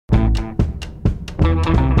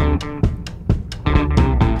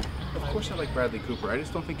wish I liked Bradley Cooper. I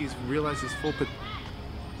just don't think he's realized his full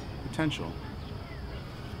potential.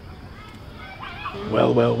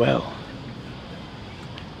 Well, well, well.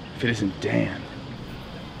 If it isn't Dan.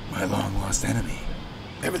 My long-lost enemy.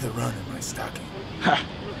 Never the run in my stocking. Ha!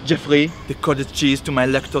 Jeffrey, the cottage cheese to my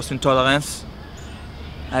lactose intolerance.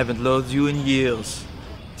 I haven't loathed you in years.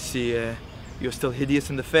 See, you're still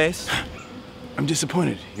hideous in the face? I'm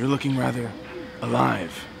disappointed. You're looking rather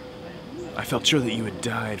alive. I felt sure that you had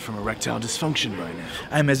died from erectile dysfunction by now.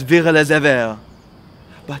 I'm as virile as ever.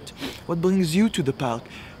 But what brings you to the park?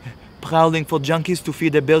 Prowling for junkies to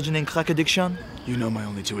feed a burgeoning crack addiction? You know my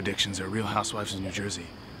only two addictions are Real Housewives of New Jersey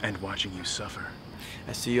and watching you suffer.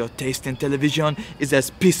 I see your taste in television is as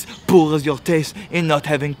piss poor as your taste in not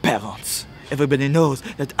having parents. Everybody knows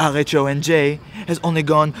that RHONJ has only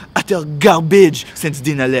gone utter garbage since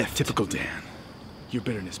Dina left. Typical Dan. Your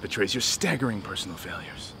bitterness betrays your staggering personal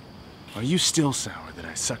failures. Are you still sour that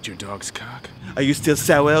I sucked your dog's cock? Are you still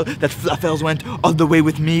sour that Fluffers went all the way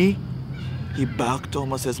with me? He barked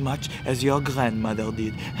almost as much as your grandmother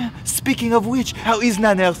did. Speaking of which, how is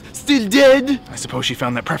Nanners? Still dead? I suppose she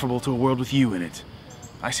found that preferable to a world with you in it.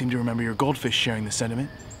 I seem to remember your goldfish sharing the sentiment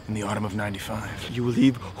in the autumn of '95. You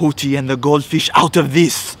leave Hootie and the goldfish out of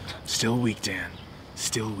this. Still weak, Dan.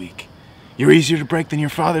 Still weak. You're easier to break than your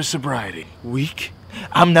father's sobriety. Weak?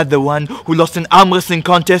 I'm not the one who lost an arm wrestling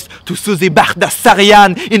contest to Suzy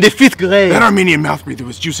Baghdasaryan in the 5th grade. That Armenian mouth breather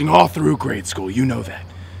was juicing all through grade school, you know that.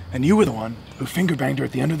 And you were the one who finger banged her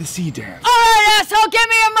at the end of the sea dance. All right, asshole, give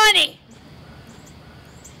me your money!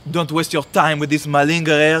 Don't waste your time with this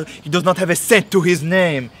malingerer. He does not have a cent to his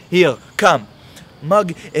name. Here, come.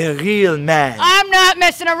 Mug a real man. I'm not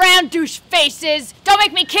messing around, douche faces. Don't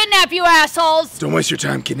make me kidnap you, assholes. Don't waste your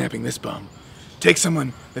time kidnapping this bum. Take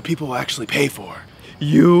someone that people will actually pay for.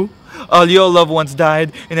 You? All your loved ones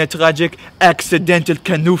died in a tragic, accidental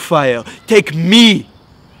canoe fire. Take me!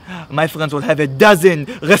 My friends will have a dozen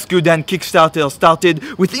Rescue Dan Kickstarters started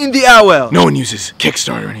within the hour. No one uses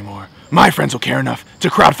Kickstarter anymore. My friends will care enough to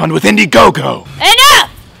crowdfund with Indiegogo. Enough!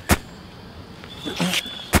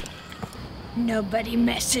 Nobody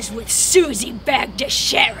messes with Suzy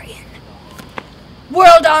Baghdasaryan.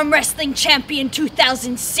 World Arm Wrestling Champion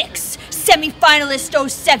 2006, semi-finalist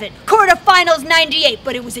 07, quarterfinals 98,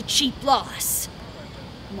 but it was a cheap loss.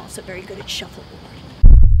 I'm also very good at shuffleboard.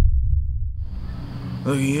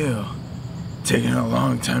 Look at you, taking a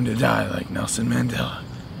long time to die like Nelson Mandela.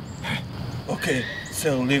 Okay,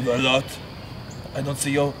 sir, leave a lot. I don't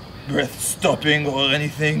see your breath stopping or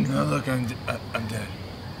anything. No, look, I'm dead.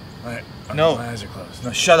 No. My eyes are closed.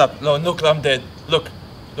 No, shut up. No, look, I'm dead. Look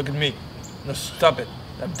at me. No, stop it.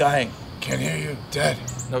 I'm dying. Can't hear you. Dead.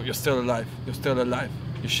 No, you're still alive. You're still alive.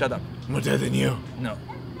 You shut up. More dead than you. No.